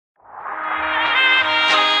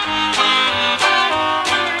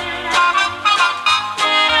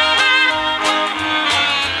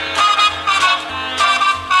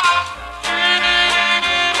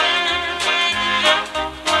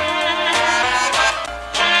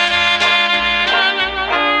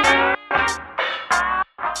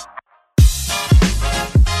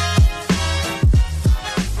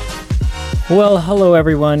Well, hello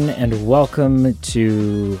everyone, and welcome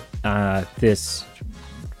to this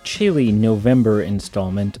chilly November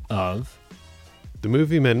installment of the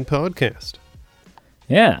Movie Men Podcast.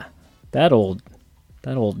 Yeah, that old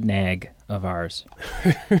nag of ours.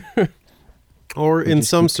 Or in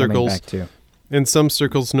some circles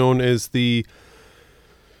known as the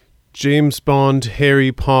James Bond,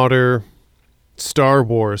 Harry Potter, Star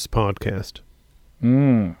Wars podcast.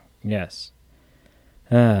 Yes.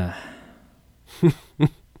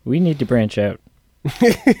 We need to branch out.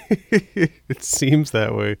 It seems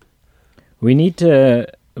that way. We need to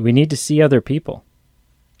see other people.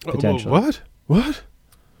 Potentially. What?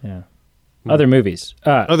 Yeah. Other movies.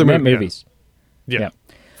 Movies. Yeah.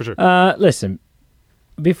 For sure. Listen,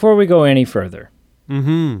 before we go any further,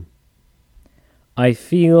 I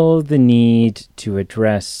feel the need to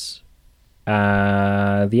address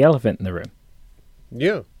the elephant in the room.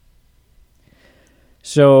 Yeah.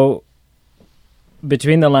 So,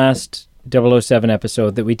 between the last 007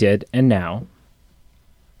 episode that we did and now,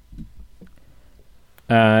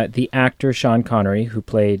 the actor Sean Connery, who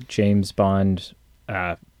played James Bond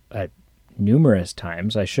numerous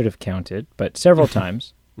times, I should have counted, but several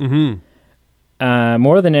times, more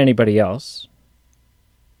than anybody else,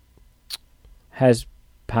 has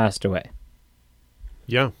passed away.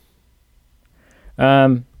 Yeah.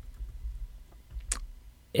 And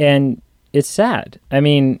it's sad. I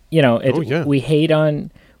mean, you know, we hate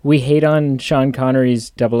on Sean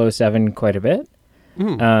Connery's 007 quite a bit.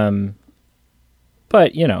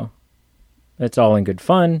 But, you know, it's all in good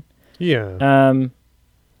fun. Yeah.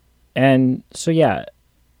 And so, yeah,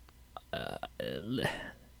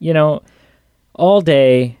 you know, all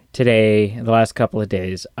day today, the last couple of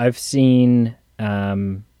days, I've seen a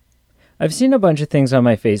bunch of things on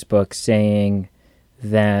my Facebook saying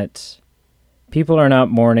that people are not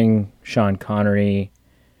mourning Sean Connery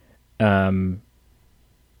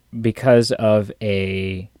because of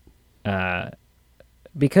an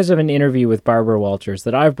interview with Barbara Walters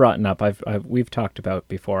that I've brought up. We've talked about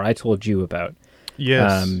before. I told you about.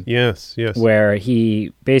 Yes. Where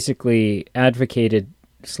he basically advocated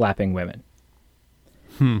slapping women.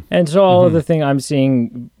 And so all of the thing I'm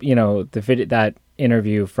seeing, you know, that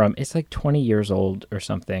interview from, it's like 20 years old or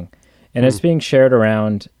something. And it's being shared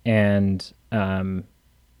around, and you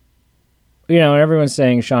know, and everyone's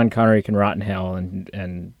saying Sean Connery can rot in hell,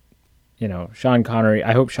 and you know, Sean Connery.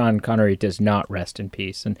 I hope Sean Connery does not rest in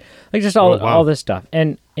peace, and like just all this stuff.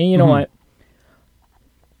 And you know what?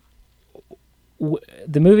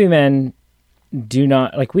 The movie men do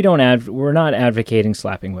not like. We're not advocating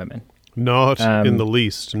slapping women. Not in the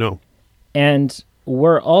least. No. And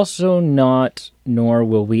we're also not, nor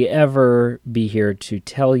will we ever be here to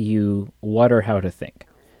tell you what or how to think.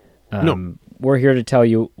 No. We're here to tell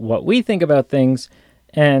you what we think about things,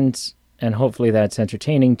 and hopefully that's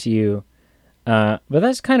entertaining to you. But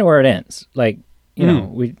that's kind of where it ends. Like, you know,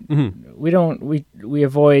 we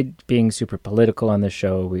avoid being super political on this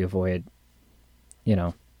show. We avoid, you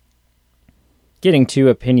know, getting too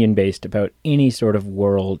opinion based about any sort of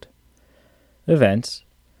world events.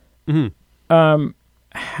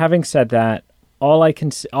 Having said that, all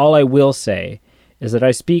I will say is that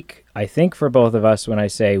I speak, I think, for both of us when I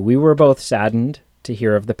say we were both saddened to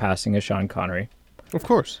hear of the passing of Sean Connery. Of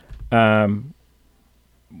course. Our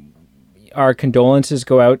condolences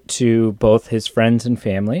go out to both his friends and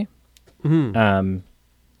family. You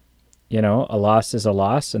know, a loss is a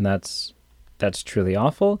loss, and that's truly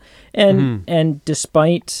awful. And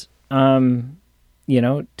despite, you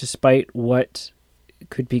know, despite what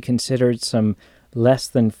could be considered some less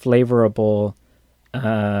than flavorable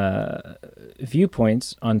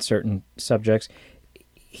viewpoints on certain subjects,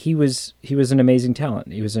 he was an amazing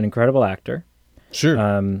talent. He was an incredible actor.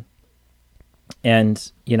 Sure.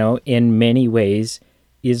 And, you know, in many ways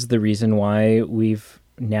is the reason why we've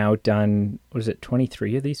now done, what is it,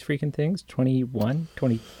 23 of these freaking things? 21?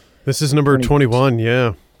 20? This is number 21,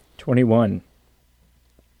 yeah. 21.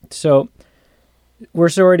 So, we're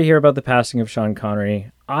sorry to hear about the passing of Sean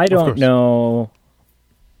Connery. I don't know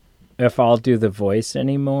if I'll do the voice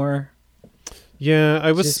anymore. Yeah,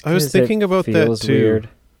 I was thinking about that too. Weird.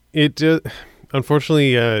 It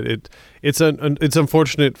unfortunately it's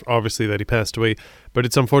unfortunate, obviously, that he passed away, but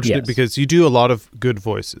it's unfortunate because you do a lot of good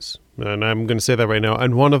voices, and I'm going to say that right now.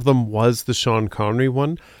 And one of them was the Sean Connery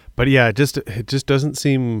one, but yeah, it just doesn't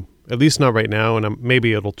seem, at least not right now, and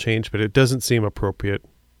maybe it'll change, but it doesn't seem appropriate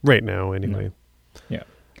right now anyway. No.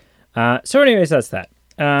 Yeah. So anyways, that's that.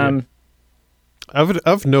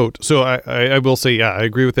 Of note, so I will say, yeah, I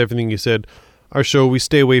agree with everything you said. Our show, we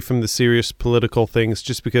stay away from the serious political things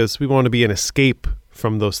just because we want to be an escape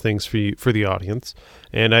from those things for the audience.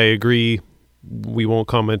 And I agree we won't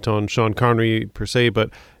comment on Sean Connery per se, but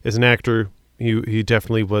as an actor, he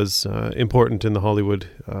definitely was important in the Hollywood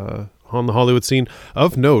on the Hollywood scene.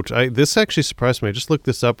 Of note, this actually surprised me. I just looked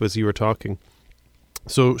this up as you were talking.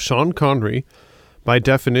 So Sean Connery, by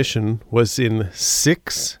definition, was in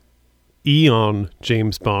 6 Eon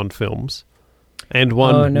James Bond films, and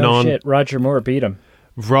one shit! Roger Moore beat him.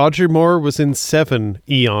 Roger Moore was in 7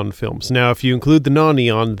 Eon films. Now, if you include the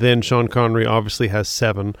non-Eon, then Sean Connery obviously has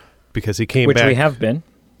 7 because he came back. Which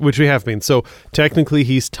we have been. So technically,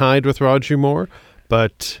 he's tied with Roger Moore.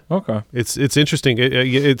 But it's interesting.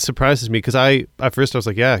 It surprises me because at first I was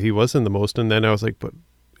like, yeah, he was in the most, and then I was like, but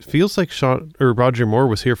it feels like Roger Moore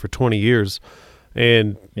was here for 20 years,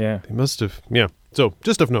 and he must have. Yeah. So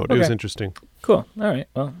just of note, it was interesting. Cool. All right.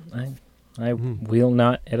 Well, I will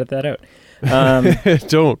not edit that out.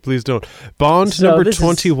 Please don't. Bond number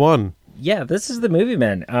 21. This is the movie,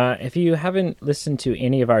 man. If you haven't listened to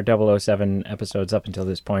any of our 007 episodes up until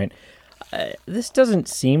this point, this doesn't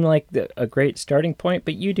seem like a great starting point,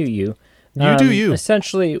 but you do you. You do you.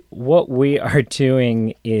 Essentially, what we are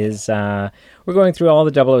doing is we're going through all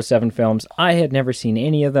the 007 films. I had never seen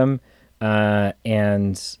any of them,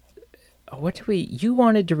 and you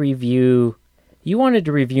wanted to review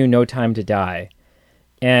No Time to Die,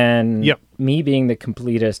 and me being the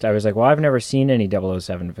completist, I was like, well, I've never seen any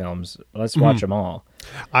 007 films. Let's watch them all.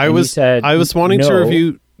 I was wanting to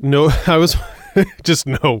review. No, I was. Just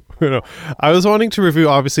no. I was wanting to review,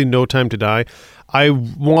 obviously, No Time to Die. I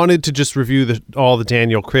wanted to just review all the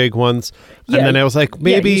Daniel Craig ones. And then I was like,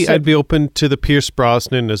 maybe I'd be open to the Pierce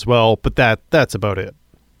Brosnan as well, but that's about it.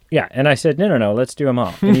 Yeah, and I said, no, let's do them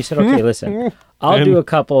all. And you said, okay, listen, I'll do a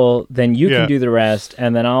couple, then you can do the rest,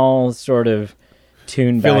 and then I'll sort of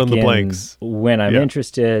tune fill back in the blanks when I'm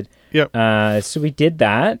interested. Yep. So we did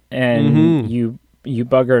that, and you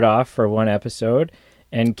buggered off for one episode,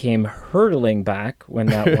 and came hurtling back when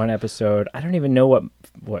that one episode, I don't even know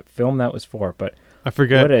what film that was for, but I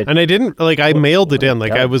forget. And I didn't, I mailed it in,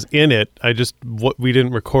 I was in it. We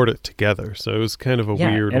didn't record it together. So it was kind of a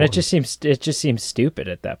weird and one. it just seems stupid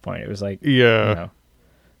at that point. It was like, I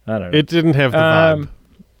don't know. It didn't have the vibe.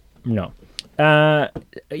 No.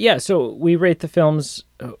 So we rate the films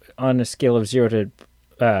on a scale of 0 to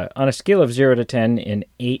 10 in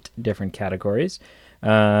 8 different categories.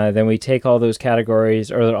 Then we take all those categories,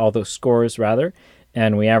 or all those scores rather,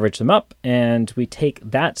 and we average them up, and we take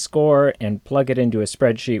that score and plug it into a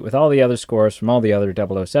spreadsheet with all the other scores from all the other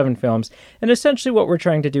 007 films. And essentially what we're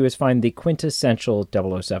trying to do is find the quintessential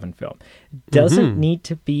 007 film. Doesn't need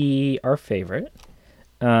to be our favorite.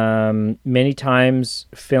 Many times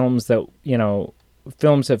films have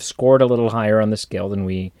scored a little higher on the scale than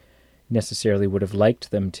we necessarily would have liked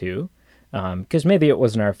them to. Because maybe it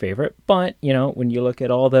wasn't our favorite, but when you look at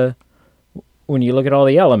all the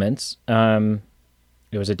elements,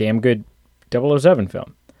 it was a damn good 007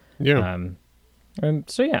 film. Yeah. And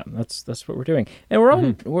so that's what we're doing, and we're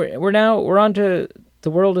on we're on to The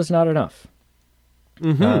World Is Not Enough.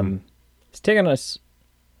 It's taken us.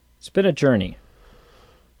 It's been a journey,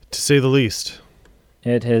 to say the least.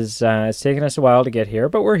 It has. It's taken us a while to get here,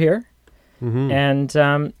 but we're here. And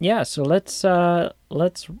so let's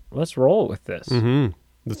roll with this.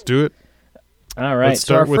 Let's do it. All right.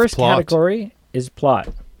 So our first category is plot.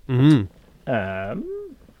 I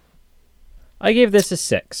gave this a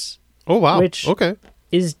 6. Oh wow! Which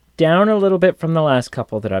is down a little bit from the last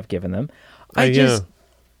couple that I've given them. I didn't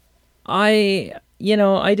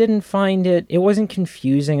find it. It wasn't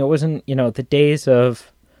confusing. It wasn't the days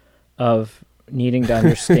of needing to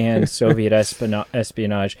understand Soviet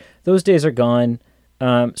espionage. Those days are gone.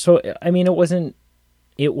 So I mean, it wasn't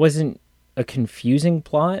a confusing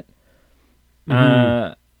plot.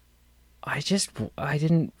 I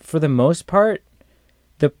didn't, for the most part,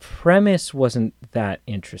 the premise wasn't that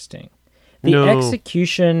interesting. The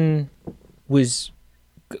execution was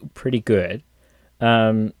pretty good.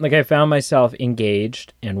 I found myself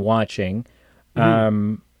engaged and watching.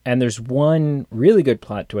 And there's one really good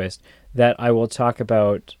plot twist that I will talk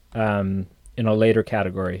about in a later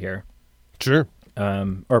category here. Sure.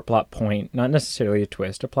 Or plot point, not necessarily a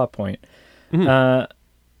twist, a plot point.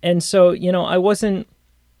 And so, I wasn't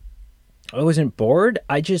bored.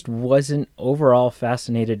 I just wasn't overall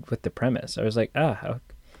fascinated with the premise. I was like,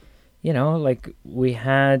 we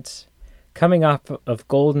had coming off of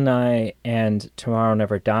GoldenEye and Tomorrow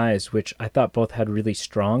Never Dies, which I thought both had really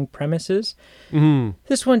strong premises.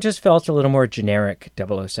 This one just felt a little more generic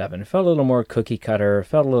 007. It felt a little more cookie cutter.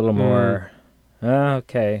 Felt a little more,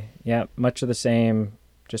 much of the same,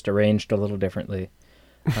 just arranged a little differently.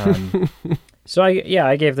 So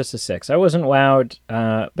I gave this a 6. I wasn't wowed,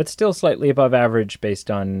 but still slightly above average based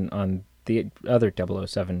on the other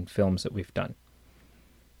 007 films that we've done.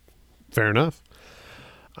 Fair enough.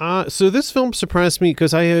 So this film surprised me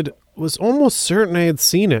because was almost certain I had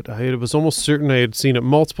seen it. I was almost certain I had seen it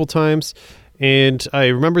multiple times. And I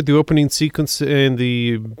remembered the opening sequence in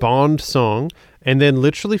the Bond song, and then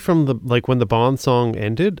literally from when the Bond song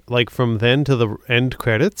ended, like from then to the end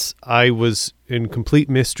credits, I was in complete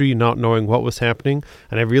mystery, not knowing what was happening.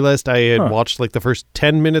 And I realized I had watched like the first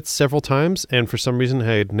 10 minutes several times, and for some reason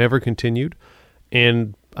I had never continued.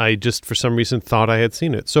 And I just, for some reason, thought I had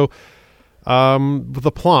seen it. So,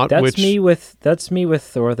 the plot, that's me with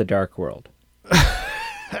Thor: The Dark World.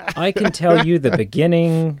 I can tell you the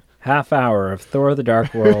beginning half hour of Thor: The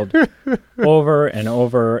Dark World over and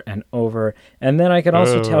over and over. And then I can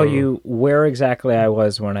also tell you where exactly I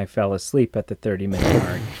was when I fell asleep at the 30-minute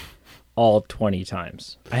mark all 20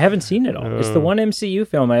 times. I haven't seen it all. It's the one MCU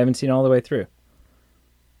film I haven't seen all the way through.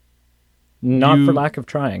 Not for lack of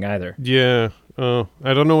trying either. Yeah. Oh,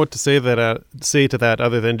 I don't know what to say to that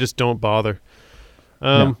other than just don't bother.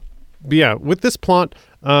 No. But yeah, with this plot,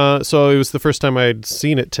 so it was the first time I'd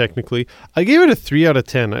seen it technically. I gave it a 3 out of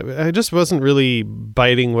 10. I just wasn't really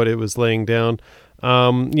biting what it was laying down.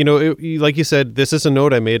 Like you said, this is a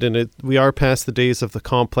note I made, and we are past the days of the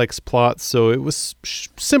complex plots, so it was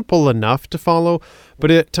simple enough to follow. But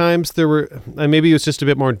at times maybe it was just a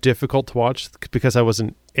bit more difficult to watch because I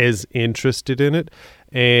wasn't as interested in it,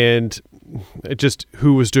 and just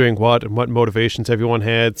who was doing what and what motivations everyone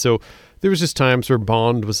had. So there was just times where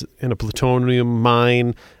Bond was in a plutonium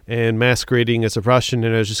mine and masquerading as a Russian,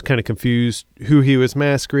 and I was just kind of confused who he was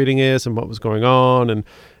masquerading as and what was going on. And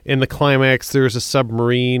in the climax, there was a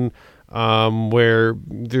submarine where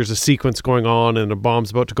there's a sequence going on and a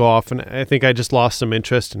bomb's about to go off, and I think I just lost some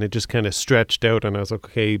interest, and it just kind of stretched out, and I was like,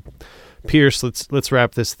 okay, Pierce, let's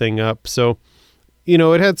wrap this thing up. So,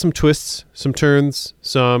 it had some twists, some turns,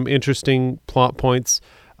 some interesting plot points,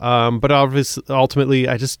 but obviously, ultimately,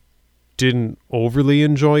 I just didn't overly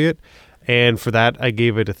enjoy it, and for that I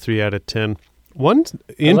gave it a 3 out of 10. One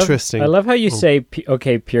interesting. I love how you say,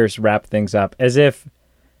 "Okay, Pierce, wrap things up," as if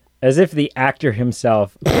the actor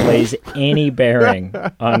himself plays any bearing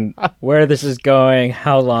on where this is going,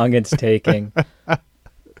 how long it's taking.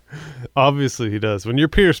 Obviously, he does. When you're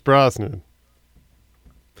Pierce Brosnan.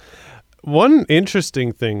 One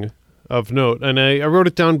interesting thing of note, and I wrote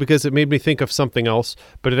it down because it made me think of something else,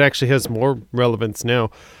 but it actually has more relevance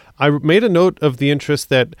now. I made a note of the interest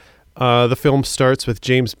that the film starts with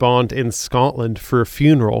James Bond in Scotland for a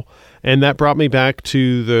funeral, and that brought me back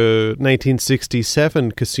to the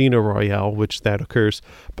 1967 Casino Royale, which that occurs.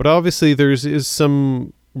 But obviously there is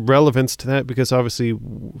some relevance to that because obviously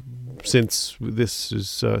since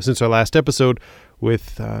our last episode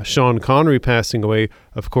with Sean Connery passing away,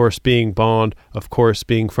 of course being Bond, of course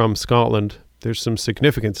being from Scotland, there's some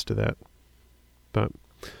significance to that. But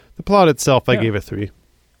the plot itself, I gave a 3.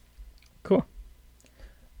 Cool.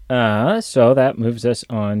 So that moves us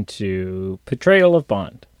on to Portrayal of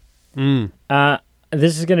Bond.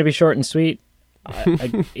 This is going to be short and sweet.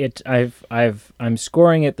 I'm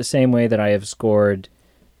scoring it the same way that I have scored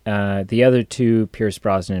the other two Pierce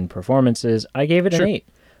Brosnan performances. I gave it an 8.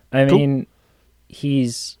 I mean,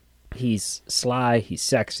 he's sly, he's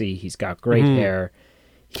sexy, he's got great hair.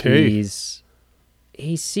 He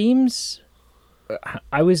seems.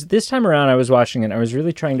 This time around I was watching it. I was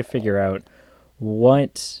really trying to figure out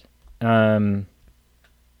what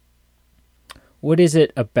is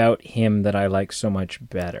it about him that I like so much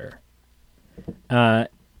better.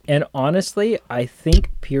 And honestly, I think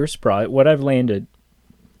Pierce Brosnan, what I've landed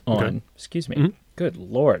on, excuse me, good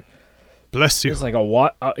Lord. Bless you. It was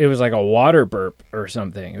like a water burp or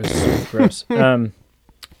something. It was so gross.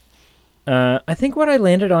 I think what I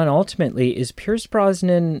landed on ultimately is Pierce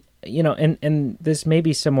Brosnan, and this may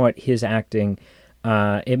be somewhat his acting.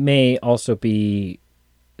 It may also be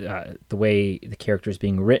the way the character is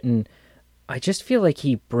being written. I just feel like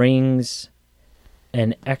he brings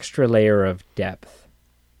an extra layer of depth.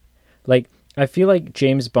 Like, I feel like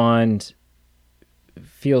James Bond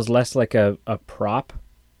feels less like a prop.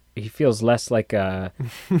 He feels less like a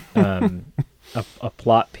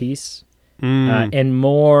plot piece, and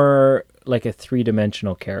more like a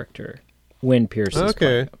 3-dimensional character when Pierce is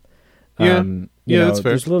playing him. That's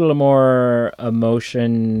fair. There's a little more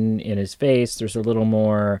emotion in his face. There's a little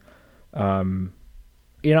more,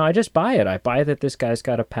 I just buy it. I buy that this guy's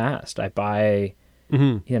got a past. I buy,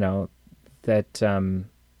 that.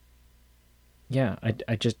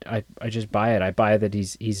 I just buy it. I buy that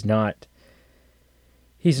he's not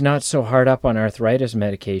so hard up on arthritis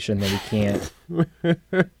medication that he can't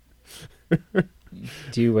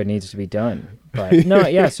do what needs to be done. But no,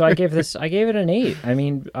 yeah. So I gave it an 8. I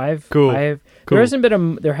mean, Cool. there hasn't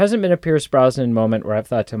been a Pierce Brosnan moment where I've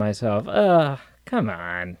thought to myself, come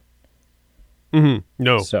on.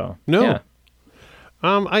 No. So No. yeah.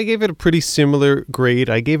 I gave it a pretty similar grade.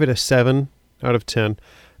 I gave it a 7 out of 10.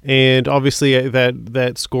 And obviously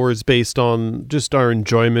that score is based on just our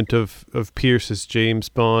enjoyment of Pierce as James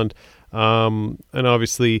Bond. And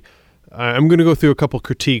obviously I'm going to go through a couple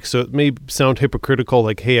critiques, so it may sound hypocritical,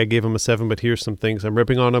 like, hey, I gave him a 7, but here's some things I'm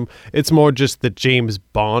ripping on him. It's more just the James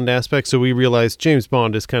Bond aspect. So we realized James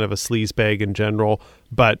Bond is kind of a sleazebag in general,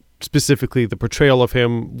 but specifically the portrayal of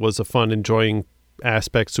him was a fun, enjoying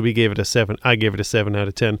aspect. So we gave it a 7. I gave it a 7 out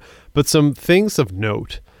of 10. But some things of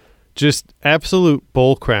note, just absolute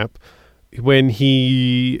bullcrap when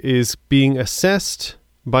he is being assessed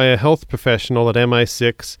by a health professional at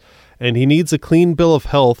MI6, and he needs a clean bill of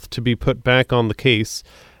health to be put back on the case.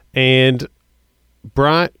 And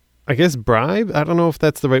bribe, I don't know if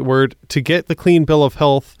that's the right word, to get the clean bill of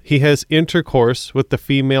health, he has intercourse with the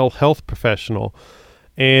female health professional.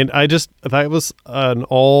 And I looked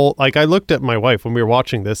at my wife when we were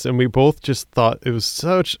watching this, and we both just thought it was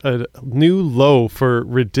such a new low for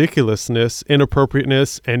ridiculousness,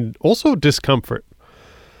 inappropriateness, and also discomfort.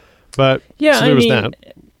 But yeah, so there was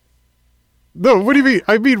that. No, what do you mean?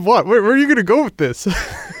 I mean, what? Where are you going to go with this?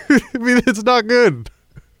 I mean, it's not good.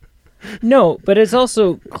 No, but it's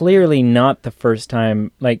also clearly not the first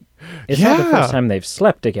time, like, it's not the first time they've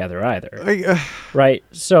slept together either. Right?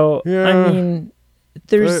 So, yeah. I mean,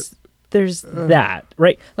 there's that,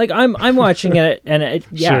 right? Like, I'm watching it, and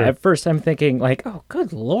sure. At first I'm thinking, like, oh,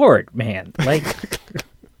 good Lord, man. Like,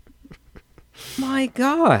 my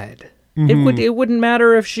God. Mm-hmm. It wouldn't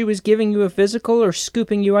matter if she was giving you a physical or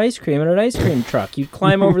scooping you ice cream in an ice cream truck. You'd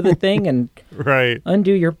climb over the thing and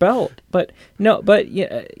undo your belt. But no,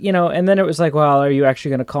 and then it was like, well, are you actually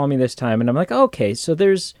going to call me this time? And I'm like, okay, so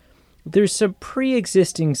there's some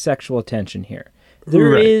pre-existing sexual tension here.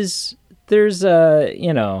 We've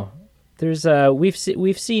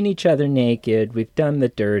seen each other naked. We've done the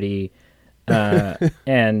dirty.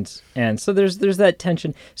 And so there's that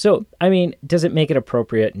tension. So, I mean, does it make it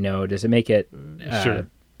appropriate? No. Does it make it, sure.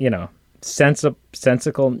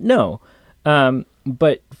 Sensical? No.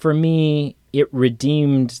 But for me, it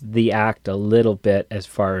redeemed the act a little bit as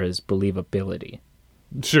far as believability.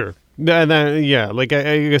 Sure. Like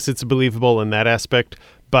I guess it's believable in that aspect,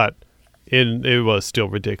 but it was still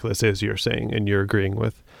ridiculous, as you're saying, and you're agreeing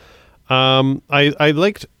with. I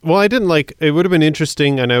didn't like, it would have been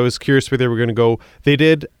interesting, and I was curious where they were going to go. They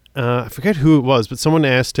did, I forget who it was, but someone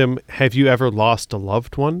asked him, have you ever lost a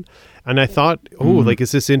loved one? And I thought,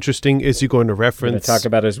 is this interesting? Is he going to reference? Going to talk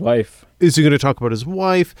about his wife. Is he going to talk about his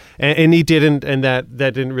wife? And he didn't, and that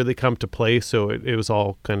didn't really come to play, so it was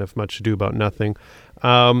all kind of much ado about nothing.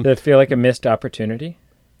 Did it feel like a missed opportunity?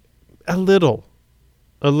 A little.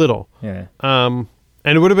 Yeah.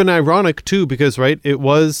 And it would have been ironic, too, because, right, it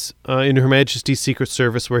was in Her Majesty's Secret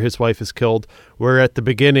Service where his wife is killed, where at the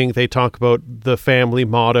beginning they talk about the family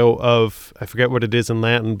motto of, I forget what it is in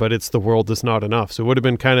Latin, but it's the world is not enough. So it would have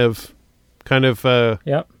been kind of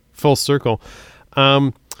full circle.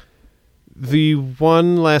 The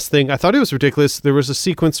one last thing, I thought it was ridiculous. There was a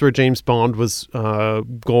sequence where James Bond was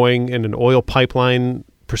going in an oil pipeline,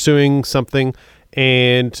 pursuing something,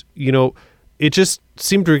 and, it just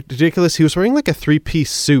seemed ridiculous. He was wearing like a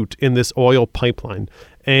 3-piece suit in this oil pipeline.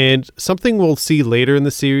 And something we'll see later in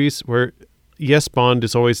the series where, yes, Bond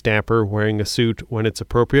is always dapper wearing a suit when it's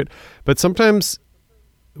appropriate. But sometimes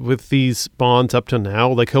with these Bonds up to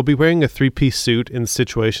now, like he'll be wearing a 3-piece suit in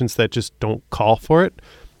situations that just don't call for it.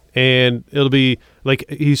 And it'll be like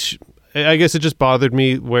I guess it just bothered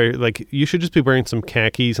me where like you should just be wearing some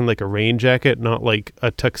khakis and like a rain jacket, not like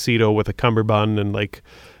a tuxedo with a cummerbund and like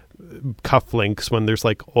cufflinks when there's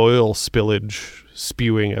like oil spillage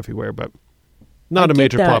spewing everywhere, but not a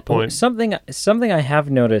major plot point. Something I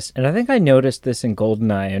have noticed, and I think I noticed this in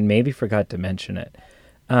GoldenEye and maybe forgot to mention it.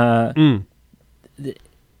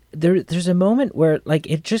 There's a moment where like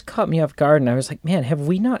it just caught me off guard, and I was like, man, have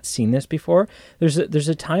we not seen this before? There's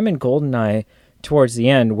a time in GoldenEye towards the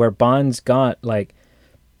end where Bond's got like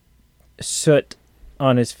soot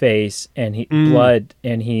on his face and blood,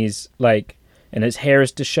 and he's like, and his hair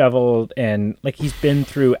is disheveled, and like he's been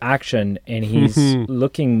through action, and he's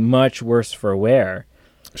looking much worse for wear.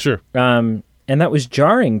 Sure. And that was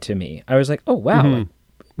jarring to me. I was like, oh wow,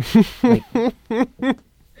 like,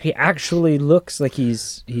 he actually looks like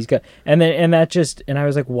he's got, and I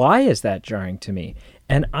was like, why is that jarring to me?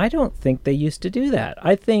 And I don't think they used to do that.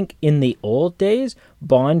 I think in the old days,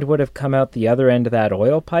 Bond would have come out the other end of that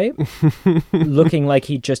oil pipe looking like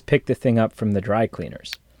he just picked the thing up from the dry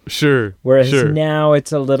cleaners. Sure. Whereas now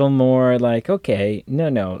it's a little more like, okay,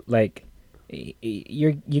 no, like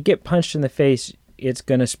you get punched in the face, it's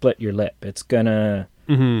going to split your lip. It's going to,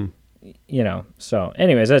 so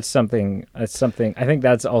anyways, that's something, I think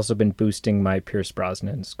that's also been boosting my Pierce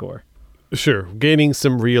Brosnan score. Sure. Gaining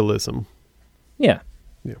some realism. Yeah.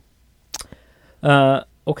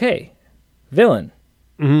 Okay. Villain.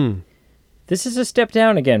 Mm-hmm. This is a step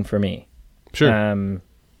down again for me. Sure.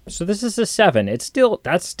 So this is a 7. That's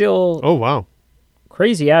still oh wow,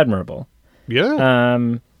 crazy admirable.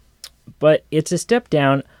 Yeah. But it's a step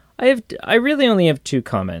down. I really only have 2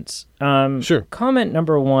 comments. Sure. Comment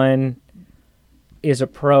number 1 is a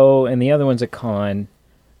pro and the other one's a con.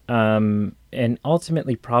 And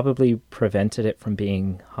ultimately probably prevented it from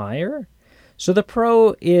being higher. So the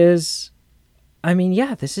pro is, I mean,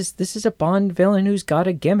 yeah, this is a Bond villain who's got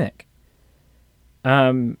a gimmick.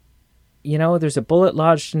 There's a bullet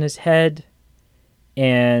lodged in his head,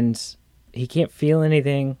 and he can't feel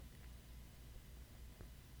anything,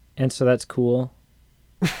 and so that's cool.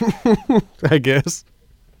 I guess.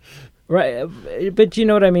 Right, but you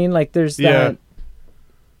know what I mean? Like, there's that,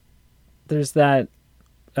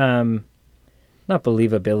 not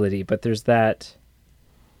believability, but there's that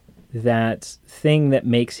thing that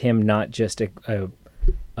makes him not just a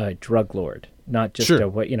drug lord, not just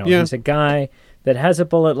he's a guy that has a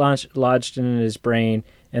bullet lodged in his brain,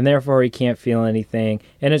 and therefore he can't feel anything,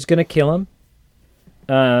 and it's going to kill him.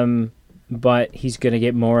 But he's going to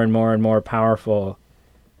get more and more and more powerful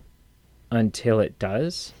until it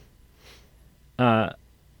does. And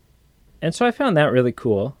so I found that really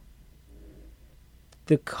cool.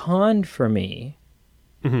 The con for me,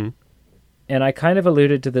 and I kind of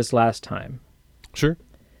alluded to this last time. Sure.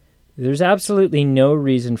 There's absolutely no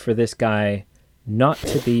reason for this guy not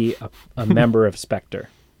to be a member of Spectre.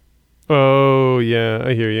 Oh, yeah,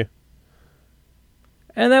 I hear you.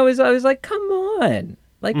 And I was like, come on.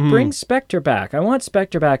 Like, bring Spectre back. I want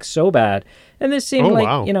Spectre back so bad. And this seemed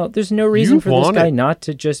there's no reason for this guy not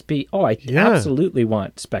to just be, I absolutely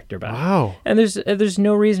want Spectre back. Wow. And there's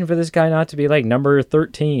no reason for this guy not to be like number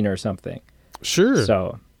 13 or something. Sure.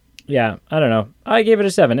 So, yeah, I don't know. I gave it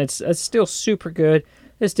a 7. It's still super good.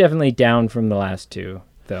 It's definitely down from the last 2,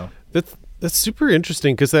 though. That's super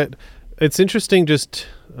interesting because it's interesting just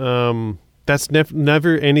that's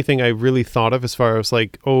never anything I really thought of as far as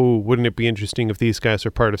like, wouldn't it be interesting if these guys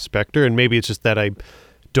are part of Spectre? And maybe it's just that I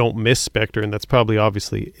don't miss Spectre, and that's probably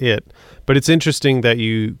obviously it. But it's interesting that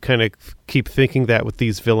you kind of keep thinking that with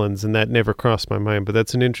these villains, and that never crossed my mind. But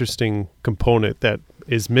that's an interesting component that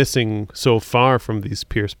is missing so far from these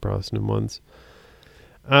Pierce Brosnan ones.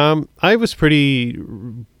 I was pretty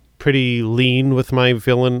lean with my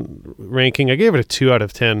villain ranking. I gave it a 2 out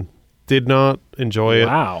of 10. Did not enjoy it.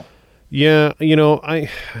 Wow. Yeah,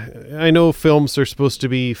 I know films are supposed to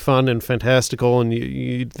be fun and fantastical, and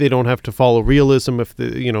they don't have to follow realism if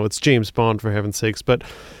it's James Bond, for heaven's sakes. But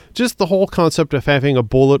just the whole concept of having a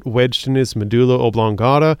bullet wedged in his medulla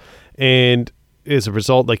oblongata, and as a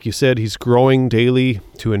result, like you said, he's growing daily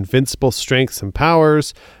to invincible strengths and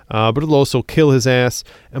powers, but it'll also kill his ass.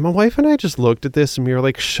 And my wife and I just looked at this and we were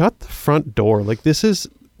like, shut the front door. Like, this is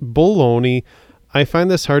baloney. I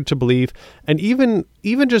find this hard to believe. And even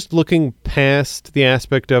just looking past the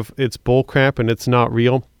aspect of it's bullcrap and it's not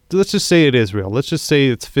real, let's just say it is real. Let's just say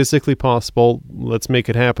it's physically possible. Let's make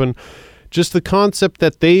it happen. Just the concept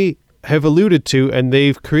that they have alluded to and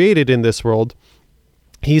they've created in this world,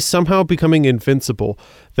 he's somehow becoming invincible.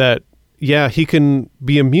 That, yeah, he can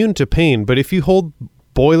be immune to pain, but if you hold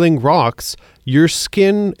boiling rocks, your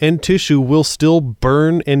skin and tissue will still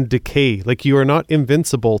burn and decay. Like, you are not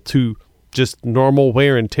invincible to just normal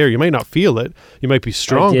wear and tear. You might not feel it. You might be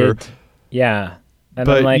stronger. Yeah. And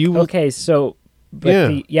I'm like, okay, so...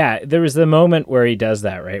 But there was the moment where he does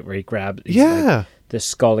that, right? Where he grabs like, the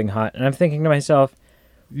scalding hot. And I'm thinking to myself,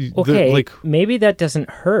 okay, maybe that doesn't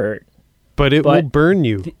hurt. But it will burn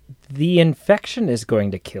you. The infection is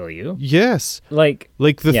going to kill you. Yes. Like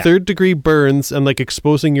the third degree burns and like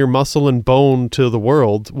exposing your muscle and bone to the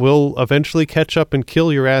world will eventually catch up and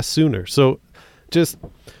kill your ass sooner. So just,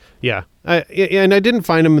 yeah. And I didn't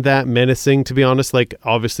find him that menacing, to be honest. Like,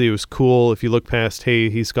 obviously it was cool if you look past, hey,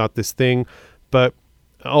 he's got this thing. But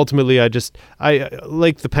ultimately I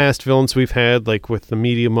like the past villains we've had, like with the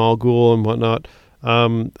medium Al Ghul and whatnot.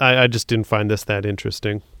 I just didn't find this that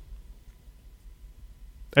interesting.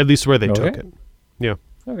 At least where they took it. Yeah.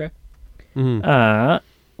 Okay.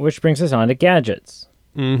 Which brings us on to gadgets.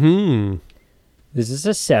 Mm-hmm. This is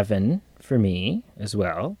a 7 for me as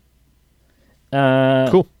well.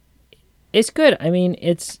 Cool. It's good. I mean,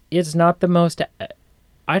 it's not the most.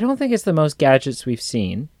 I don't think it's the most gadgets we've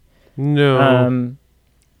seen. No.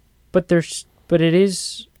 But it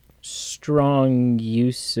is strong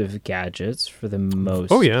use of gadgets for the most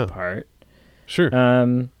part. Sure.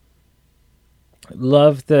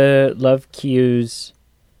 Love Q's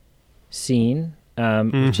scene,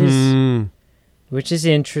 which is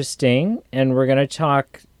interesting, and we're gonna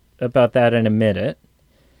talk about that in a minute.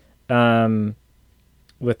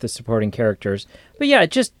 With the supporting characters, but yeah,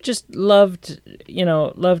 just loved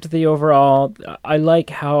the overall. I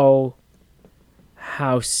like how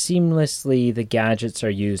seamlessly the gadgets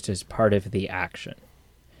are used as part of the action.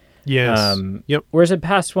 Yes. Yep. Whereas in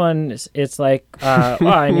past ones, it's like,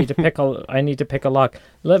 I need to pick a lock.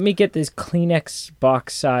 Let me get this Kleenex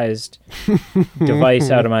box-sized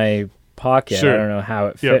device out of my pocket. Sure. I don't know how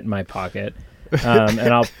it fit in my pocket, and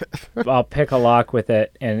I'll pick a lock with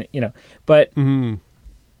it, and but. Mm-hmm.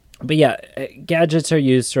 But yeah, gadgets are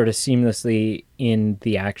used sort of seamlessly in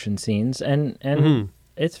the action scenes, and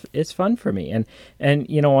it's fun for me. And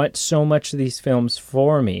you know what? So much of these films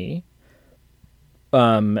for me,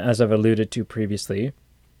 as I've alluded to previously,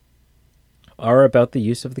 are about the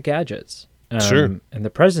use of the gadgets. And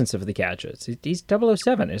the presence of the gadgets. He's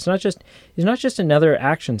 007. He's not just another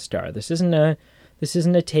action star. This isn't a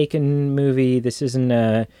Taken movie. This isn't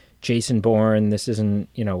a Jason Bourne. This isn't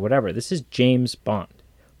whatever. This is James Bond.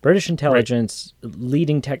 British intelligence,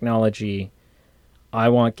 leading technology. I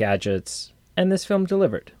want gadgets, and this film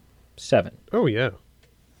delivered. 7. Oh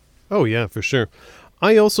yeah, for sure.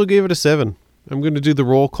 I also gave it a 7. I'm going to do the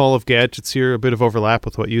roll call of gadgets here. A bit of overlap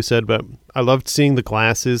with what you said, but I loved seeing the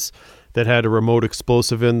glasses that had a remote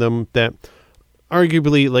explosive in them. That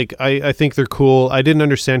arguably, I think they're cool. I didn't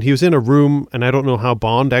understand. He was in a room, and I don't know how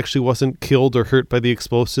Bond actually wasn't killed or hurt by the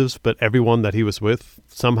explosives, but everyone that he was with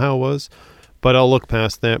somehow was. But I'll look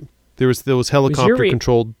past that. There was helicopter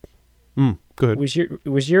controlled. Go ahead.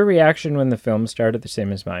 Was your reaction when the film started the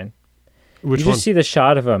same as mine? Which you one? Just see the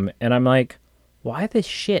shot of him, and I'm like, why the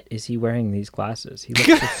shit is he wearing these glasses? He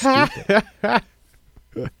looks so stupid.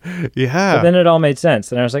 Yeah. But then it all made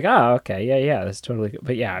sense, and I was like, okay, yeah, that's totally good.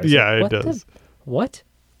 But yeah, it does. What?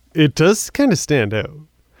 It does kind of stand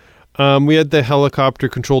out. We had the helicopter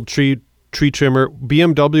controlled tree trimmer.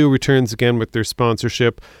 BMW returns again with their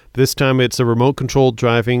sponsorship. This time it's a remote controlled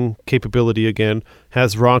driving capability again.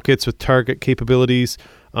 Has rockets with target capabilities.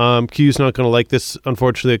 Q's not going to like this.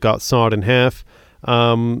 Unfortunately, it got sawed in half.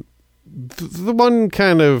 The one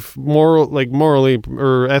kind of morally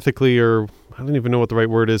or ethically, or I don't even know what the right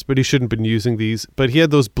word is, but he shouldn't have been using these. But he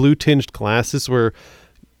had those blue tinged glasses where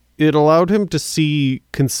it allowed him to see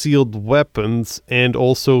concealed weapons and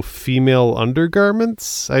also female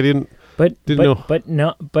undergarments. I didn't know. But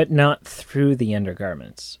not through the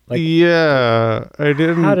undergarments. I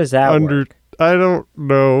didn't. How does that work? I don't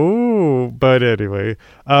know, but anyway,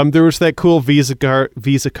 there was that cool Visa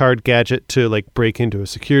card gadget to break into a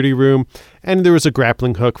security room, and there was a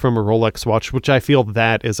grappling hook from a Rolex watch, which I feel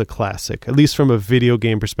that is a classic. At least from a video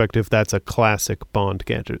game perspective, that's a classic Bond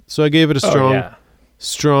gadget. So I gave it a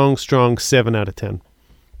strong 7 out of 10.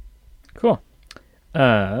 Cool.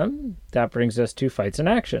 That brings us to fights in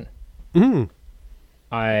action.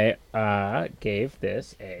 I gave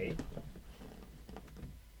this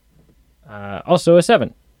also a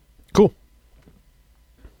 7. Cool.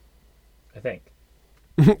 I think.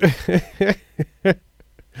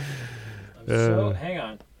 Hang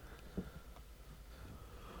on.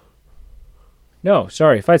 No,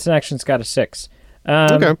 sorry. Fights in Action's got a 6.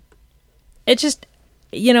 Okay. It just,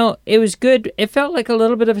 it was good. It felt like a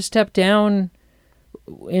little bit of a step down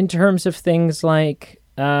in terms of things like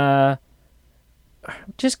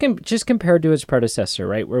just compared to its predecessor,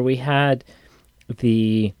 right? Where we had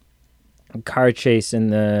the car chase in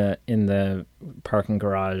the parking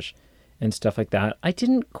garage and stuff like that. I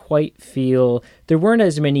didn't quite feel there weren't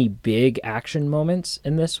as many big action moments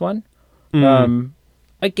in this one.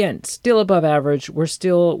 Again, still above average.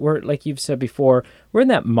 We're like you've said before, we're in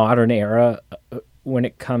that modern era when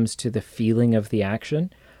it comes to the feeling of the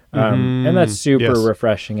action. And that's super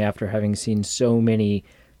refreshing after having seen so many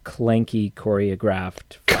clanky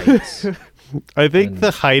choreographed fights. I think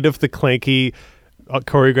the height of the clanky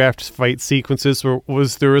choreographed fight sequences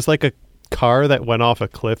was there was like a car that went off a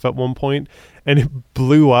cliff at one point and it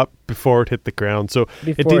blew up before it hit the ground. So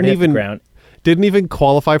it didn't even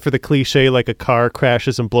qualify for the cliche like a car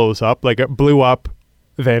crashes and blows up. Like it blew up,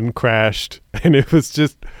 then crashed, and it was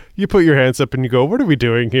just you put your hands up and you go, what are we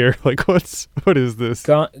doing here? Like, what is this?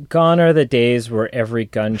 Gone are the days where every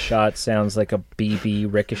gunshot sounds like a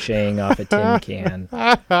BB ricocheting off a tin can.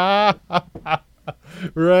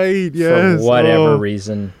 Right, yes. For whatever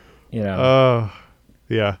reason, you know.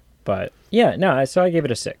 Yeah. But, yeah, no, so I gave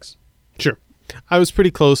it a 6. Sure. I was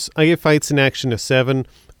pretty close. I gave Fights in Action a 7.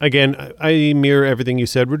 Again, I mirror everything you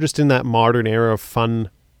said. We're just in that modern era of fun,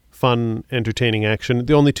 entertaining action.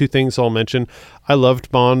 The only two things I'll mention, I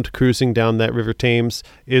loved Bond cruising down that River Thames.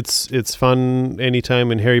 It's fun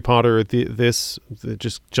anytime in Harry Potter or this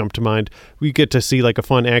just jumped to mind. We get to see like a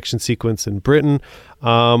fun action sequence in Britain.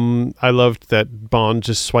 I loved that Bond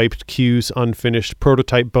just swiped Q's unfinished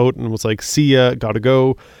prototype boat and was like, see ya, gotta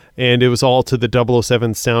go. And it was all to the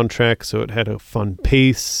 007 soundtrack, so it had a fun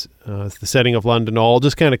pace. The setting of London, all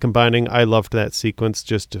just kind of combining. I loved that sequence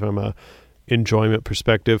just from a enjoyment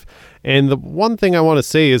perspective. And the one thing I want to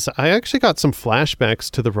say is I actually got some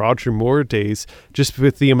flashbacks to the Roger Moore days just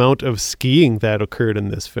with the amount of skiing that occurred in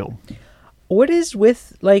this film. What is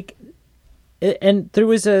with like, and there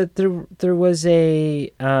was a George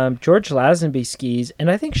Lazenby skis,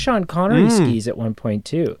 and I think Sean Connery skis at one point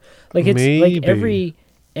too. Like it's Maybe. like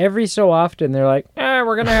every so often they're like,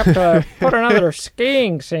 we're gonna have to put another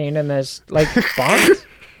skiing scene in this. Like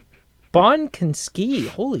Bond can ski.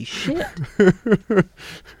 Holy shit.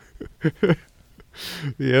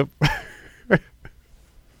 Yep.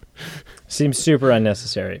 Seems super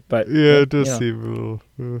unnecessary, but yeah, it does seem a little.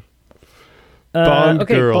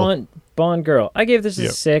 Bond girl. I gave this a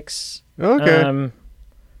 6. Okay.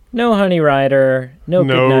 No Honey Rider. No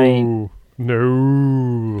Good Night.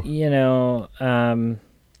 No. You know,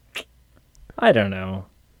 I don't know.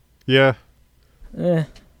 Yeah.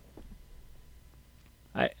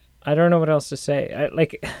 I don't know what else to say.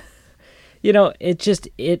 You know,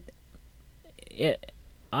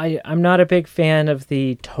 I'm not a big fan of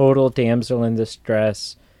the total damsel in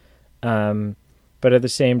distress, but at the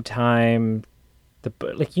same time,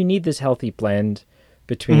 you need this healthy blend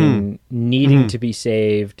between needing to be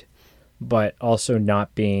saved, but also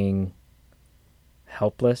not being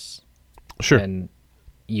helpless, and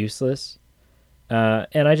useless.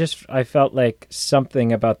 And I felt like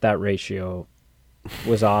something about that ratio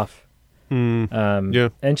was off. And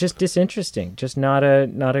just disinteresting. Just not a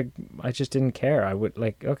I just didn't care. I would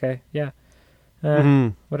okay, yeah.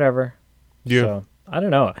 Whatever. Yeah. So I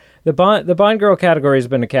don't know. The Bond girl category has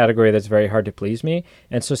been a category that's very hard to please me,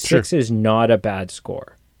 and so 6 is not a bad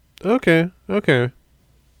score. Okay.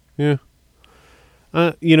 Yeah.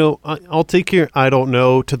 You know, I'll take your I don't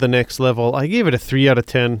know to the next level. I gave it a 3 out of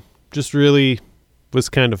 10. Just really was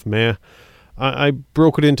kind of meh. I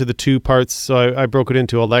broke it into the two parts. So I broke it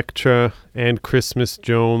into Elektra and Christmas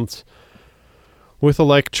Jones. With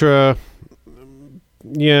Elektra,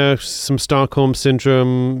 yeah, some Stockholm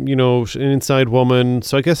Syndrome, you know, an inside woman.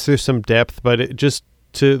 So I guess there's some depth, but it just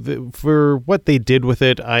for what they did with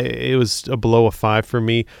it, it was a below a 5 for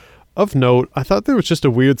me. Of note, I thought there was just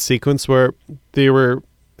a weird sequence where they were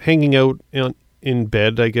hanging out in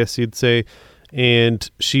bed, I guess you'd say, and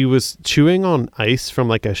she was chewing on ice from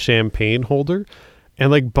like a champagne holder, and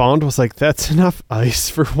like Bond was like, that's enough ice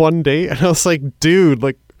for one day. And I was like, dude,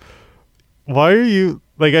 like, why are you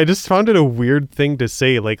like, I just found it a weird thing to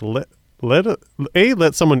say. Like,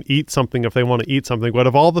 let someone eat something if they want to eat something, but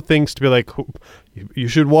of all the things to be like, you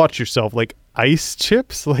should watch yourself, like ice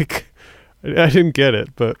chips, like I didn't get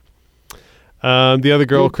it. But the other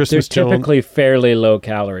girl, Christmas Jones, they're typically fairly low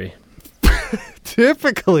calorie.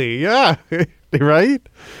 Typically, yeah. Right?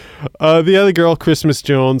 The other girl, Christmas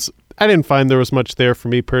Jones, I didn't find there was much there for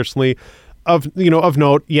me personally. Of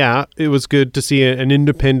note, yeah, it was good to see an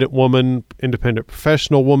independent woman, independent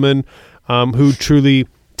professional woman, who truly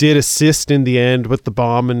did assist in the end with the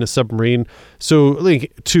bomb in the submarine. So,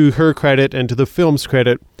 like, to her credit and to the film's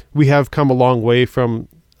credit, we have come a long way from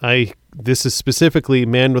this is specifically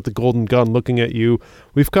Man with the Golden Gun looking at you.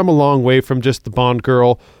 We've come a long way from just the Bond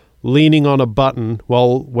girl leaning on a button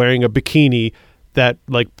while wearing a bikini that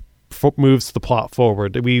like moves the plot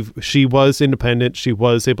forward. She was independent. She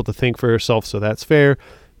was able to think for herself, so that's fair.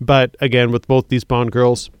 But again, with both these Bond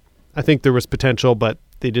girls, I think there was potential, but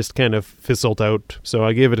they just kind of fizzled out. So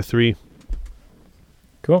I gave it a 3.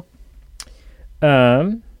 Cool.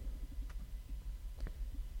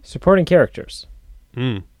 Supporting characters.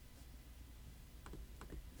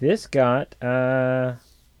 This got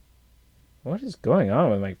what is going on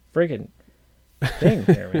with my freaking thing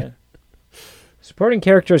here, man? Supporting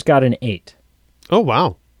characters got an 8. Oh,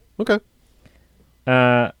 wow. Okay.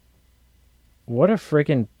 What a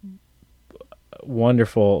freaking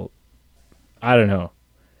wonderful, I don't know.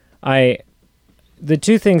 The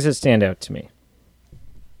two things that stand out to me.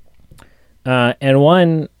 And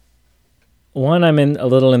one I'm a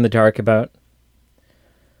little in the dark about.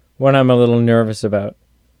 One I'm a little nervous about.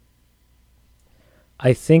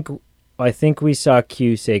 I think we saw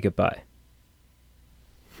Q say goodbye.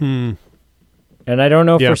 And I don't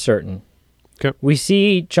know for certain. Okay. We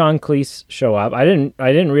see John Cleese show up. I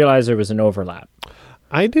didn't realize there was an overlap.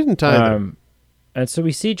 I didn't either. And so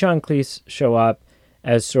we see John Cleese show up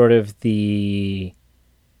as sort of the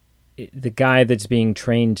guy that's being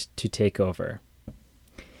trained to take over.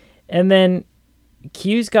 And then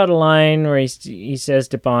Q's got a line where he says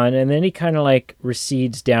to Bond, and then he kind of like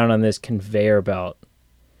recedes down on this conveyor belt.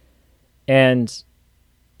 And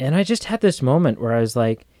I just had this moment where I was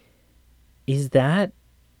like, was that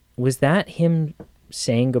him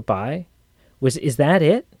saying goodbye? Is that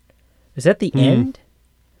it? Is that the end?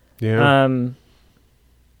 Yeah.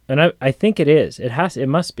 And I think it is. It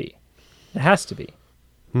must be. It has to be.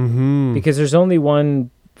 Mm-hmm. Because there's only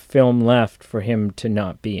one film left for him to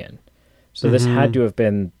not be in. So this had to have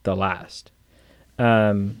been the last.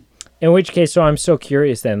 In which case, so I'm so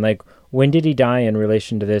curious then, like, when did he die in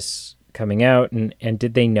relation to this coming out? And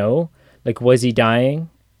did they know? Like, was he dying?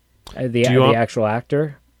 The actual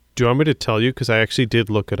actor? Do you want me to tell you? Because I actually did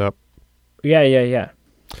look it up. Yeah.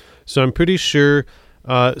 So I'm pretty sure.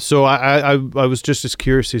 So I was just as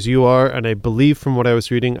curious as you are, and I believe from what I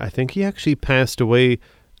was reading, I think he actually passed away,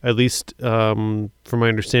 at least from my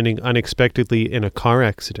understanding, unexpectedly in a car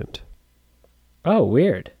accident. Oh,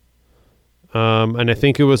 weird. And I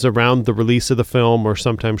think it was around the release of the film, or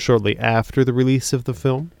sometime shortly after the release of the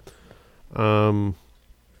film. So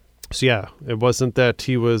yeah, it wasn't that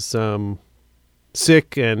he was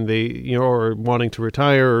sick and they, or wanting to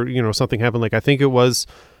retire, or something happened. Like, I think it was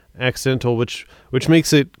accidental, which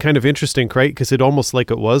makes it kind of interesting, right? Because it almost like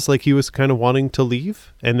it was like he was kind of wanting to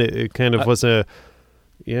leave, and it kind of was a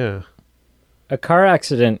car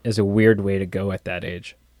accident is a weird way to go at that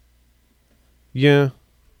age. Yeah.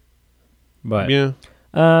 But yeah.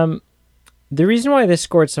 The reason why this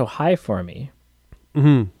scored so high for me,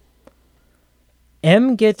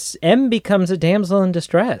 M becomes a damsel in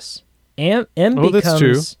distress. M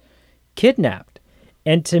becomes kidnapped.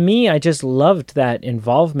 And to me, I just loved that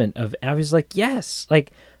involvement of, I was like, yes,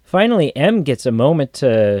 like finally M gets a moment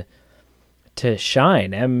to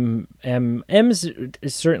shine. M's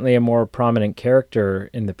is certainly a more prominent character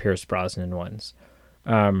in the Pierce Brosnan ones.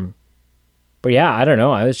 But yeah, I don't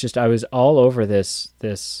know. I was all over this,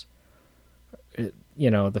 the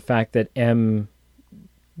fact that M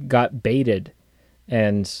got baited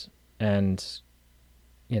and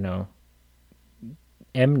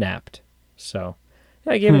M napped. So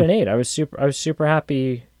yeah, I gave it an 8. I was super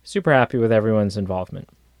happy with everyone's involvement.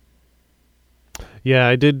 Yeah,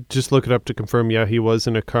 I did just look it up to confirm. Yeah, he was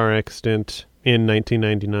in a car accident in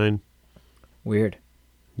 1999. Weird.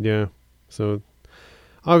 Yeah. So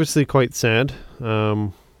obviously quite sad.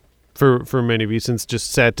 For many reasons,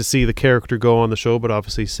 just sad to see the character go on the show, but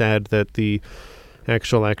obviously sad that the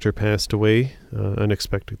actual actor passed away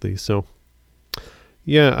unexpectedly. So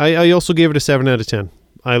yeah, I also gave it a 7 out of 10.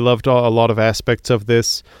 I loved a lot of aspects of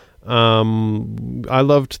this. I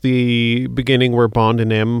loved the beginning where Bond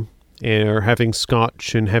and M are having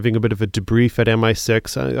scotch and having a bit of a debrief at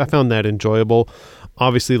MI6. I found that enjoyable.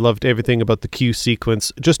 Obviously loved everything about the Q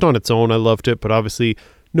sequence. Just on its own, I loved it. But obviously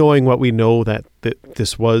knowing what we know that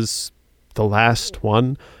this was the last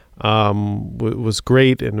one was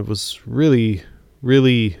great. And it was really,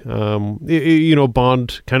 really,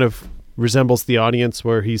 Bond kind of resembles the audience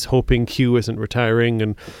where he's hoping Q isn't retiring,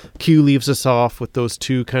 and Q leaves us off with those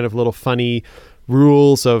two kind of little funny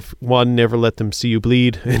rules of, 1, never let them see you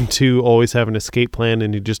bleed, and 2, always have an escape plan,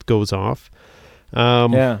 and he just goes off.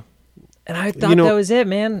 Yeah. And I thought that was it,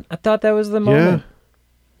 man. I thought that was the moment.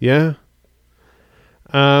 Yeah.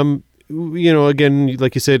 Again,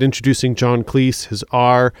 like you said, introducing John Cleese, his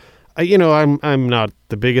R. I'm not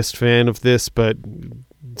the biggest fan of this, but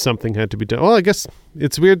something had to be done. Well, I guess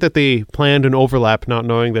it's weird that they planned an overlap not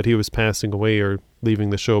knowing that he was passing away or leaving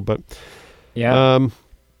the show, but yeah.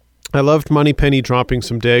 I loved Moneypenny dropping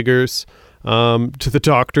some daggers to the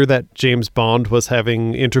doctor that James Bond was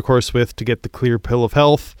having intercourse with to get the clear pill of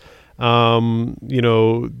health. Moneypenny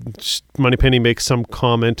makes some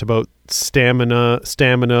comment about stamina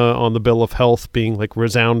on the bill of health being like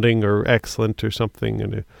resounding or excellent or something,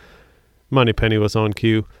 and Moneypenny was on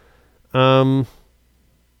cue. Whoa!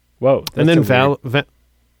 And then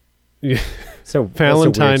so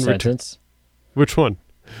Valentine sentence. Which one?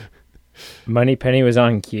 Moneypenny was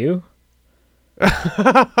on cue.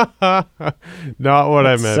 Not what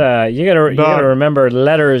I meant. You gotta remember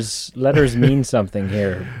letters mean something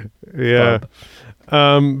here. Yeah.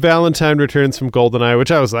 Valentine returns from GoldenEye,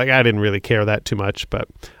 which I was like, I didn't really care that too much, but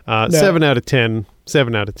 7 out of 10.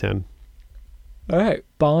 7 out of 10. All right.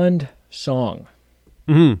 Bond song.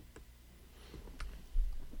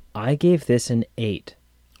 I gave this an 8.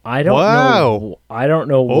 I don't know. I don't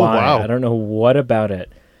know why. Wow. I don't know what about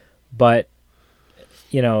it, but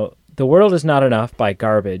The World Is Not Enough by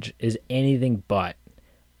Garbage is anything but.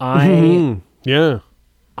 Yeah.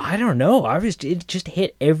 I don't know. It just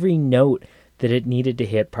hit every note that it needed to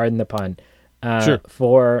hit. Pardon the pun.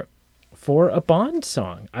 For a Bond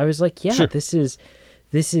song, I was like, yeah, this is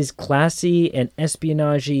classy and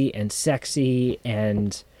espionage-y and sexy,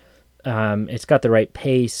 and it's got the right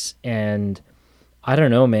pace, and I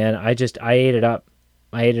don't know, man. I ate it up.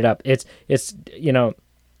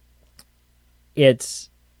 It's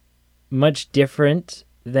much different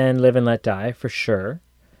than Live and Let Die for sure.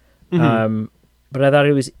 But I thought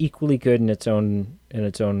it was equally good in its own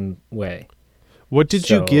way. What did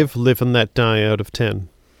you give Live and Let Die out of 10?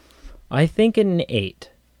 I think an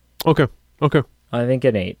 8. Okay. I think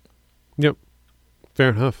an 8. Yep. Fair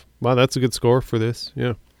enough. Wow, that's a good score for this.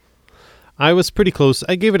 Yeah. I was pretty close.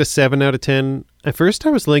 I gave it a 7 out of 10. At first, I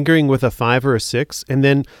was lingering with a 5 or a 6, and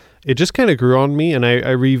then it just kind of grew on me, and I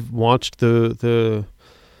re-watched the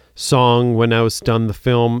song when I was done the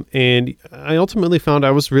film, and I ultimately found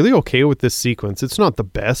I was really okay with this sequence. It's not the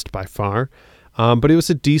best by far, but it was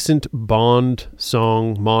a decent Bond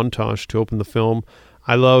song montage to open the film.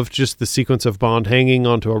 I love just the sequence of Bond hanging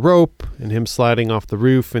onto a rope and him sliding off the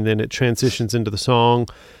roof, and then it transitions into the song.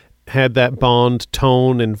 Had that Bond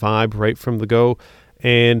tone and vibe right from the go,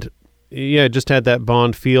 and yeah, just had that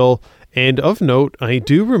Bond feel. And of note, I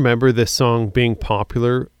do remember this song being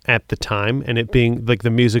popular at the time, and it being like the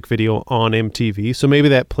music video on MTV. So maybe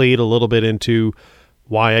that played a little bit into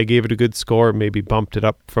why I gave it a good score, maybe bumped it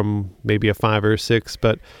up from maybe a 5 or a 6.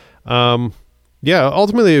 But yeah,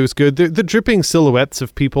 ultimately it was good. The dripping silhouettes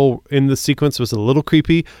of people in the sequence was a little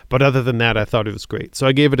creepy, but other than that, I thought it was great. So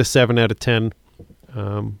I gave it a 7 out of 10,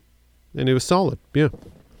 and it was solid. Yeah.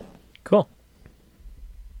 Cool.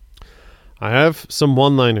 I have some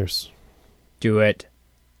one-liners. Do it.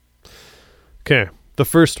 Okay, the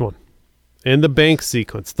first one. In the bank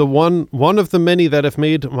sequence. The one of the many that have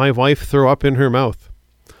made my wife throw up in her mouth.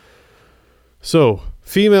 So,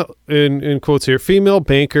 female, in quotes here, female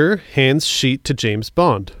banker hands sheet to James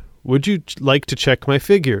Bond. Would you like to check my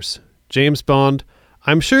figures? James Bond,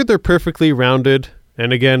 I'm sure they're perfectly rounded.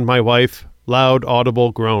 And again, my wife, loud,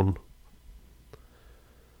 audible groan.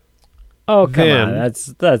 Oh, come on.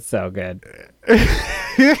 That's so good.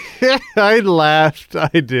 I laughed.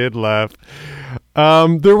 I did laugh.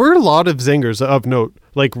 There were a lot of zingers of note,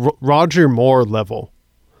 like Roger Moore level.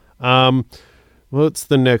 What's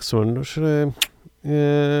the next one? Should I?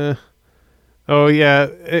 Yeah. Oh,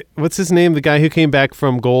 yeah. What's his name? The guy who came back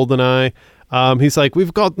from GoldenEye. He's like,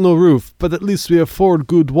 we've got no roof, but at least we have 4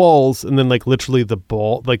 good walls. And then, like, literally the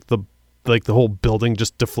whole building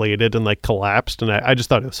just deflated and like collapsed, and I just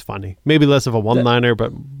thought it was funny. Maybe less of a one-liner,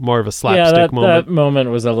 but more of a slapstick moment. That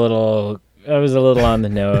moment was a little on the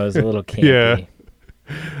nose, a little campy.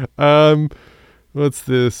 Yeah. What's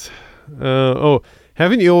this?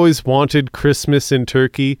 Haven't you always wanted Christmas in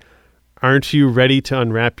Turkey? Aren't you ready to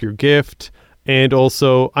unwrap your gift? And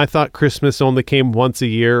also, I thought Christmas only came once a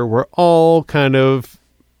year. We're all kind of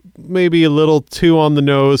maybe a little too on the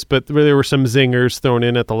nose, but there were some zingers thrown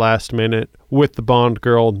in at the last minute with the Bond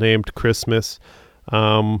girl named Christmas.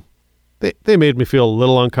 They made me feel a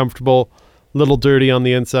little uncomfortable, a little dirty on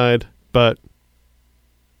the inside, but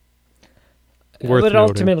worth noting.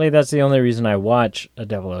 Ultimately, that's the only reason I watch a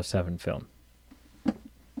 007 film,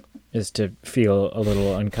 is to feel a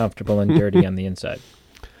little uncomfortable and dirty on the inside.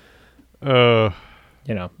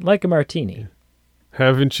 Like a martini.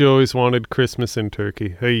 Haven't you always wanted Christmas in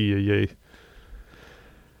Turkey? Hey.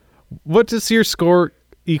 What does your score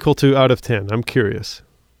equal to out of 10? I'm curious.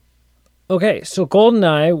 Okay, so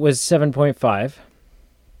GoldenEye was 7.5.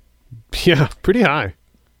 Yeah, pretty high.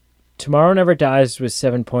 Tomorrow Never Dies was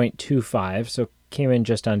 7.25, so came in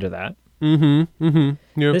just under that.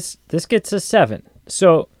 Yeah. This gets a 7.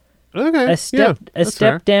 So okay, a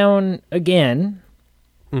step down again.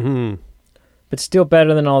 But still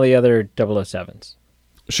better than all the other 007s.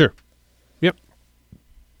 Sure. Yep.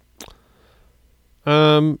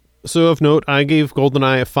 So of note, I gave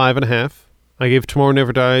GoldenEye a 5.5. I gave Tomorrow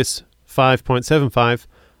Never Dies 5.75.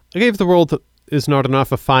 I gave The World Is Not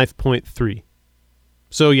Enough a 5.3.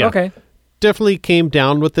 So yeah, okay. Definitely came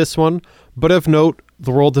down with this one. But of note,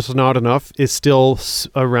 The World Is Not Enough is still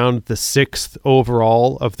around the 6th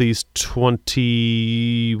overall of these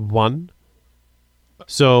 21.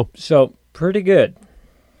 So pretty good.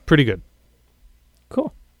 Pretty good.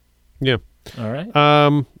 Cool. Yeah. All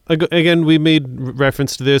right. Again, we made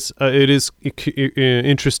reference to this. It is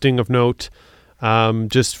interesting of note.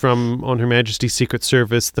 Just from On Her Majesty's Secret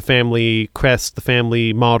Service, the family crest, the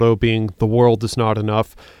family motto being "The world is not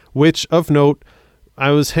enough," which, of note, I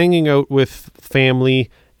was hanging out with family,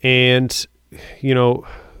 and, you know,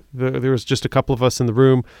 there was just a couple of us in the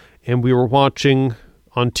room, and we were watching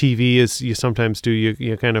on TV, as you sometimes do.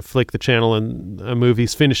 You kind of flick the channel and a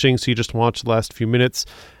movie's finishing, so you just watch the last few minutes.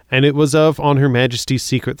 And it was of On Her Majesty's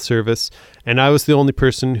Secret Service, and I was the only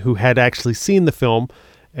person who had actually seen the film,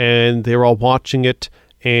 and they were all watching it,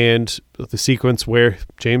 and the sequence where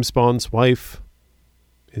James Bond's wife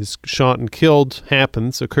is shot and killed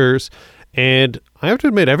occurs, and I have to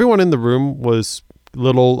admit, everyone in the room was a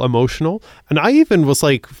little emotional, and I even was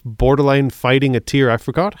like borderline fighting a tear. I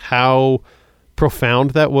forgot how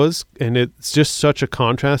profound that was, and it's just such a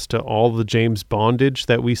contrast to all the James Bondage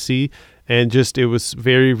that we see, and just it was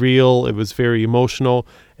very real, it was very emotional,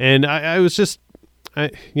 and I was just,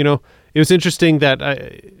 you know, it was interesting that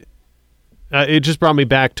it just brought me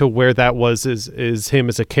back to where that was is him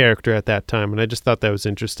as a character at that time, and I just thought that was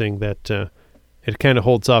interesting that it kind of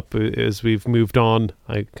holds up as we've moved on.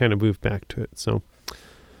 I kind of moved back to it, so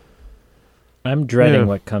I'm dreading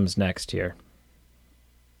what comes next here.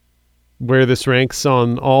 Where this ranks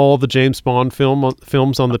on all the James Bond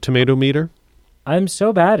films on the tomato meter. I'm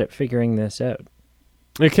so bad at figuring this out.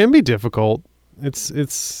 It can be difficult. It's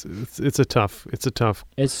a tough.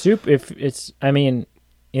 It's super. I mean,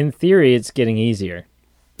 in theory, it's getting easier.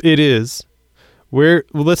 It is. Well,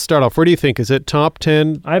 let's start off. Where do you think? Is it top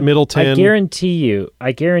 10, middle 10? I guarantee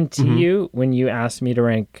you, when you ask me to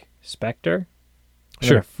rank Spectre, I'm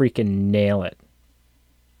going to freaking nail it.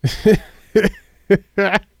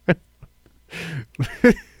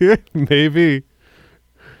 Maybe.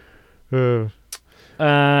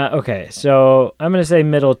 Okay, so I'm going to say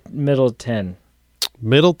middle 10.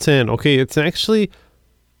 Middle 10. Okay, it's actually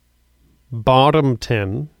bottom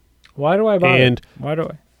 10. Why do I bottom? Why do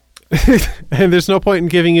I? And there's no point in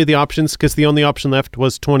giving you the options because the only option left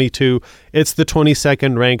was 22. It's the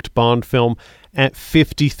 22nd ranked Bond film at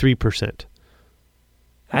 53%.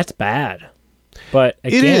 That's bad. But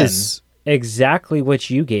again, it is exactly what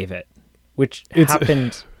you gave it, which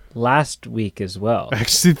happened last week as well.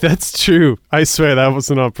 Actually, that's true. I swear that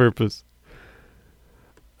wasn't on purpose.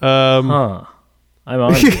 I'm on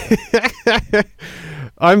you.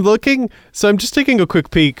 I'm looking, so I'm just taking a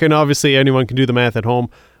quick peek, and obviously anyone can do the math at home,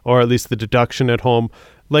 or at least the deduction at home.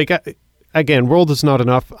 Like, again, World is Not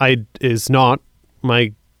Enough is not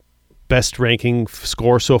my best ranking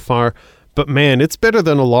score so far, but man, it's better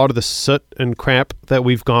than a lot of the soot and crap that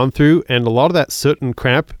we've gone through, and a lot of that soot and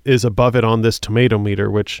crap is above it on this tomato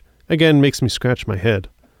meter, which, again, makes me scratch my head.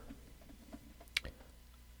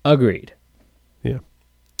 Agreed. Yeah.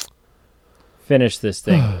 Finish this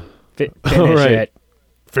thing. Finish right. it.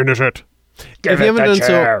 Finish it. Give it the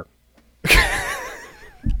chair.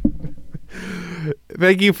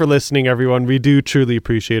 Thank you for listening, everyone. We do truly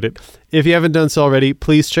appreciate it. If you haven't done so already,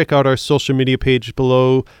 please check out our social media page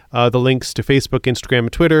below, the links to Facebook, Instagram,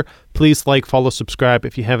 and Twitter. Please like, follow, subscribe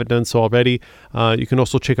if you haven't done so already. You can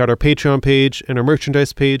also check out our Patreon page and our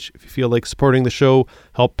merchandise page if you feel like supporting the show,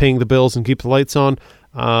 help paying the bills, and keep the lights on.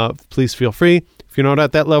 Please feel free. If you're not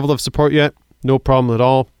at that level of support yet, no problem at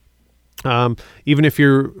all. Even if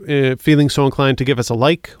you're feeling so inclined to give us a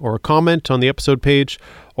like or a comment on the episode page,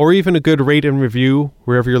 or even a good rate and review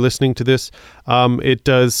wherever you're listening to this, it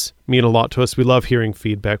does mean a lot to us. We love hearing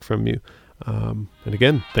feedback from you. And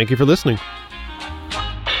again, thank you for listening.